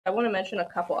I want to mention a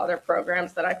couple other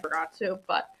programs that I forgot to,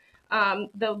 but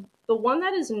the one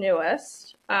that is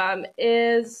newest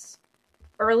is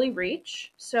Early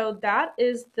Reach. So that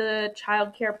is the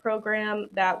childcare program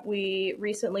that we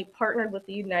recently partnered with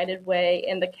the United Way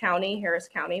in the county, Harris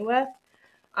County, with.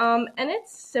 And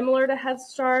it's similar to Head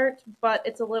Start, but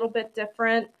it's a little bit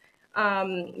different,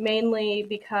 mainly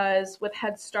because with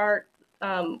Head Start,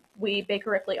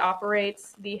 Baker Ripley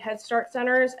operates the Head Start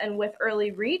centers, and with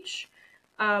Early Reach,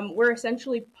 we're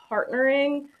essentially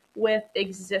partnering with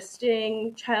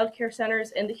existing childcare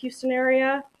centers in the Houston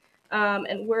area,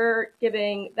 and we're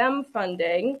giving them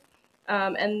funding,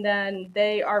 and then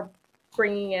they are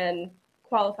bringing in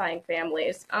qualifying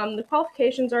families. The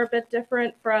qualifications are a bit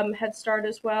different from Head Start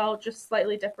as well, just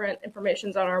slightly different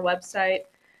information's on our website.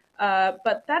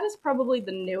 But that is probably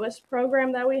the newest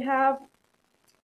program that we have.